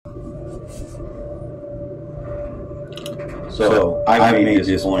So I've made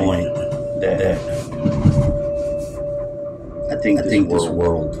this point that I think this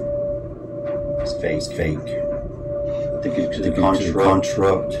world is fake. I think it's a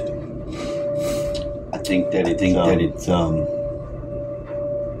construct. I think that it's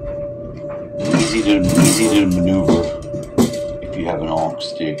easy to maneuver if you have an onk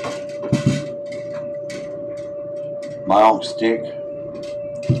stick. My onk stick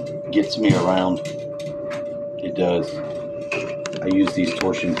gets me around. It does. I use these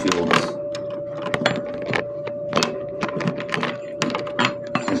torsion fields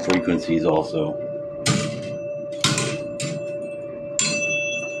and frequencies also.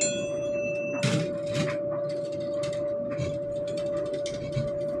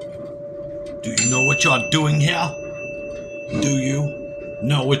 Do you know what you're doing here? Do you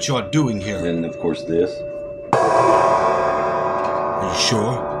know what you're doing here? And then, of course, this. Are you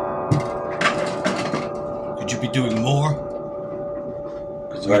sure? Could you be doing more?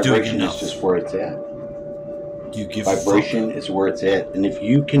 Vibration is just where it's at. Do you give Vibration is where it's at. And if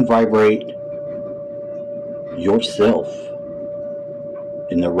you can vibrate yourself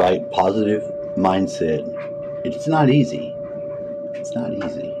in the right positive mindset, it's not easy. It's not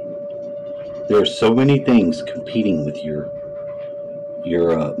easy. There are so many things competing with your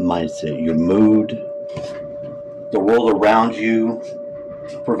mindset, your mood, the world around you,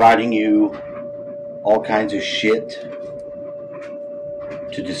 providing you all kinds of shit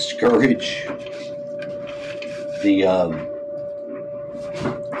to discourage the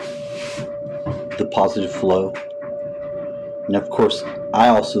positive flow. And of course, I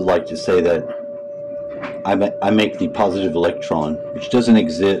also like to say that I make the positive electron, which doesn't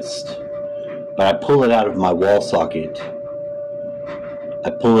exist, but I pull it out of my wall socket. I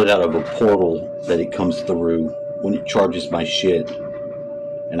pull it out of a portal that it comes through when it charges my shit,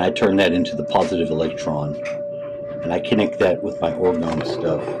 and I turn that into the positive electron. And I connect that with my orgone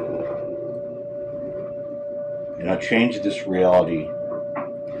stuff. And I change this reality,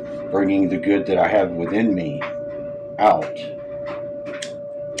 bringing the good that I have within me out.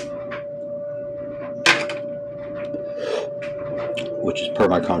 Which is per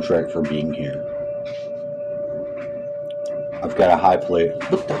my contract for being here. I've got a high plate.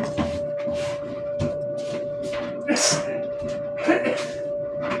 What the?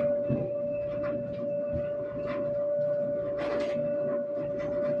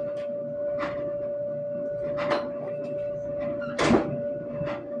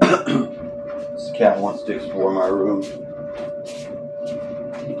 This cat wants to explore my room,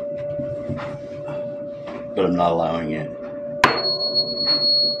 but I'm not allowing it.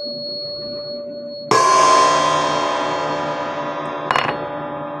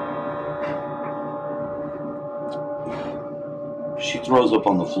 She throws up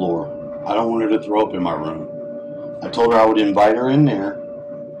on the floor. I don't want her to throw up in my room. I told her I would invite her in there,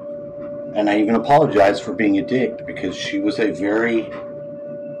 and I even apologized for being a dick because she was a very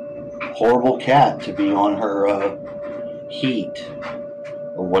horrible cat to be on her heat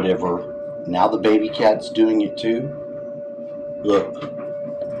or whatever. Now the baby cat's doing it too. Look,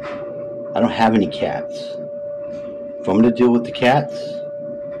 I don't have any cats. If I'm going to deal with the cats,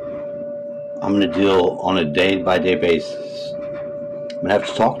 I'm going to deal on a day-by-day basis. I'm going to have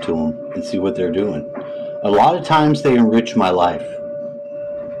to talk to them and see what they're doing. A lot of times they enrich my life.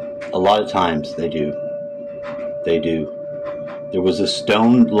 A lot of times they do. They do. There was a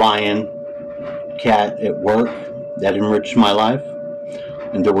stone lion cat at work that enriched my life.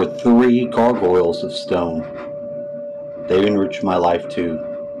 And there were 3 gargoyles of stone. They enriched my life too.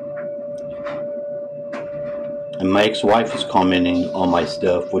 And my ex-wife is commenting on my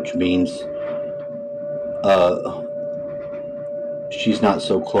stuff, which means she's not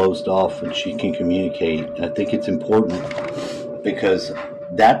so closed off and she can communicate. And I think it's important because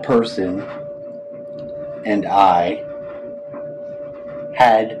that person and I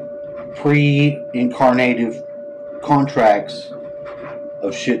had pre-incarnative contracts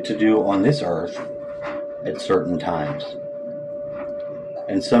of shit to do on this earth at certain times.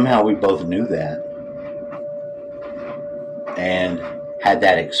 And somehow we both knew that and had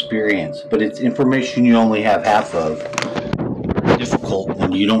that experience. But it's information you only have half of. Difficult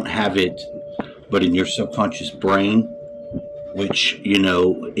when you don't have it, but in your subconscious brain, which, you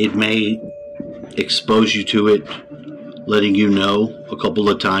know, it may expose you to it, letting you know a couple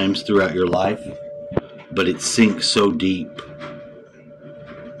of times throughout your life, but it sinks so deep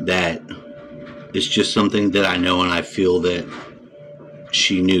that it's just something that I know and I feel that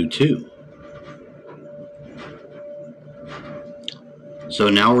she knew too. So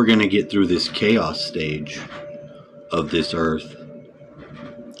now we're going to get through this chaos stage of this earth.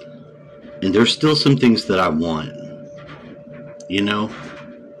 And there's still some things that I want, you know,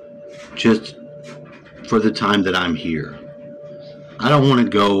 just for the time that I'm here. I don't want to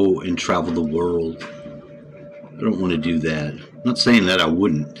go and travel the world. I don't want to do that. I'm not saying that I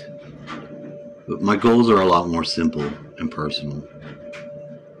wouldn't, but my goals are a lot more simple and personal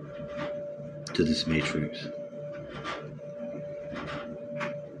to this Matrix.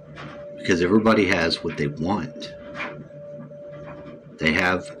 Because everybody has what they want. They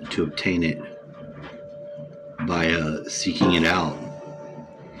have to obtain it by seeking it out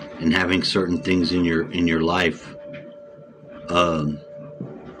and having certain things in your life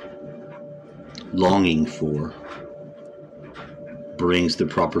longing for brings the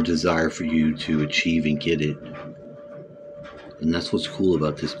proper desire for you to achieve and get it. And that's what's cool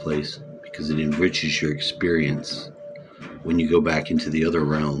about this place, because it enriches your experience when you go back into the other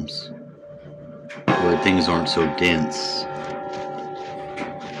realms where things aren't so dense.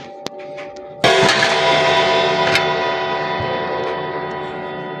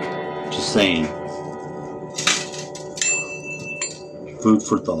 Just saying. Food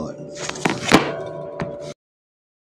for thought.